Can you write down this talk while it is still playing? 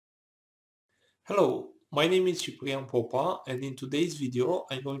Hello, my name is Ciprian Popa, and in today's video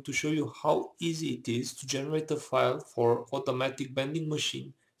I'm going to show you how easy it is to generate a file for automatic bending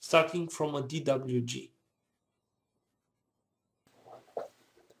machine starting from a DWG.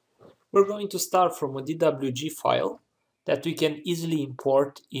 We're going to start from a DWG file that we can easily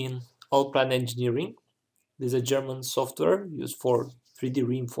import in Allplan Engineering. This is a German software used for 3D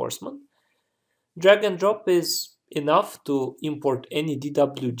reinforcement. Drag and drop is enough to import any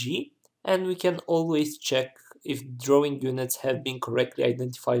DWG, and we can always check if drawing units have been correctly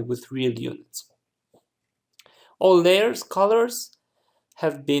identified with real units. All layers, colors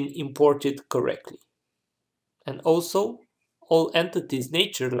have been imported correctly. And also, all entities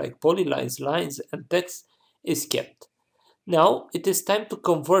nature like polylines, lines, and text is kept. Now it is time to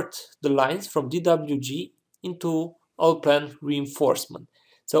convert the lines from DWG into Allplan reinforcement.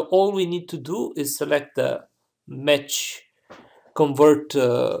 So all we need to do is select the match convert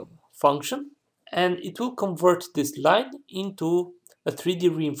function, and it will convert this line into a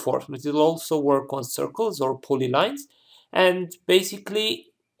 3D reinforcement. It will also work on circles or polylines, and basically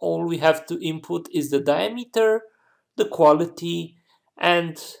all we have to input is the diameter, the quality,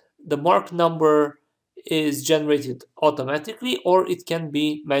 and the mark number is generated automatically, or it can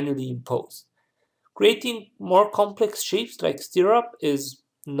be manually imposed. Creating more complex shapes like stirrup is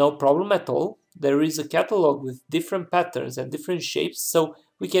no problem at all. There is a catalog with different patterns and different shapes, so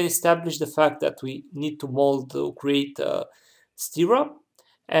we can establish the fact that we need to mold to create a stirrup,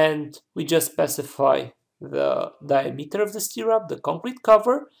 and we just specify the diameter of the stirrup, the concrete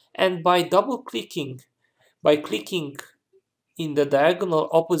cover, and by clicking in the diagonal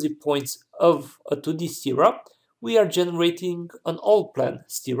opposite points of a 2D stirrup, we are generating an Allplan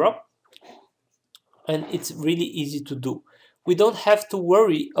stirrup, and it's really easy to do. We don't have to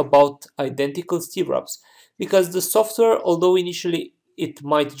worry about identical stirrups because the software, although initially it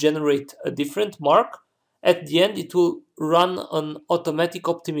might generate a different mark, at the end it will run an automatic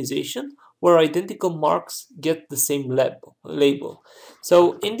optimization where identical marks get the same label.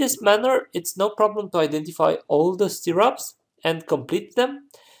 So in this manner, it's no problem to identify all the stirrups and complete them.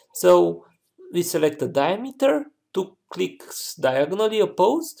 So we select the diameter, 2 clicks diagonally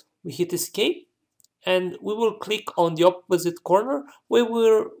opposed, we hit escape, and we will click on the opposite corner where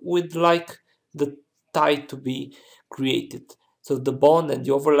we would like the tie to be created. So the bond and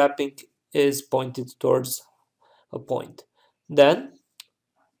the overlapping is pointed towards a point. Then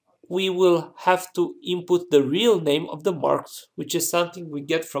we will have to input the real name of the marks, which is something we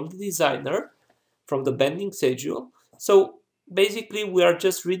get from the designer, from the bending schedule. So basically we are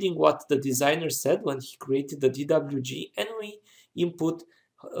just reading what the designer said when he created the DWG, and we input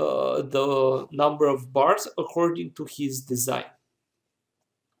the number of bars according to his design.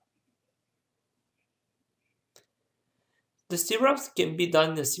 The stirrups can be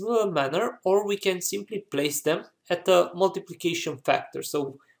done in a similar manner, or we can simply place them at a multiplication factor.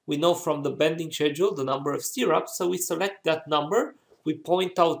 So we know from the bending schedule the number of stirrups, so we select that number, we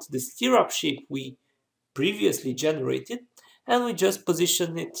point out the stirrup shape we previously generated, and we just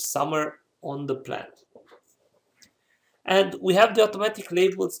position it somewhere on the plan. And we have the automatic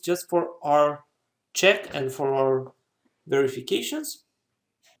labels just for our check and for our verifications.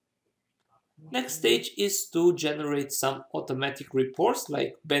 Next stage is to generate some automatic reports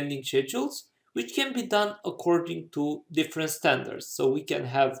like bending schedules, which can be done according to different standards. So we can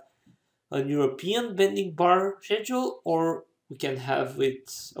have an European bending bar schedule, or we can have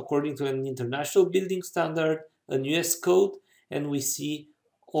it according to an international building standard, an US code, and we see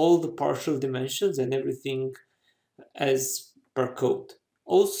all the partial dimensions and everything as per code.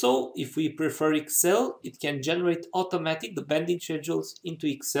 Also, if we prefer Excel, it can generate automatic the bending schedules into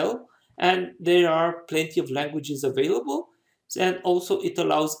Excel, and there are plenty of languages available, and also it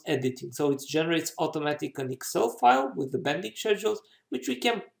allows editing. So it generates automatic an Excel file with the bending schedules, which we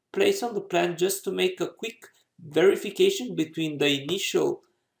can place on the plan just to make a quick verification between the initial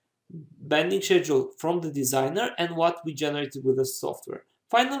bending schedule from the designer and what we generated with the software.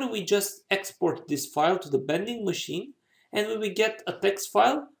 Finally, we just export this file to the bending machine, and we will get a text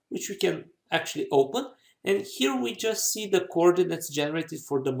file which we can actually open. And here we just see the coordinates generated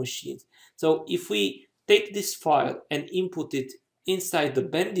for the machine. So if we take this file and input it inside the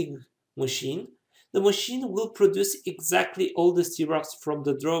bending machine, the machine will produce exactly all the stirrups from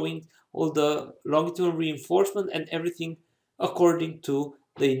the drawing, all the longitudinal reinforcement and everything according to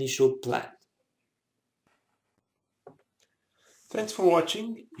the initial plan. Thanks for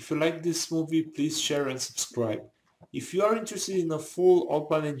watching. If you like this movie, please share and subscribe. If you are interested in a full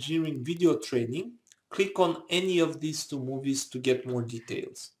Allplan Engineering video training, click on any of these 2 movies to get more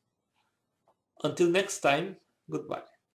details. Until next time, goodbye.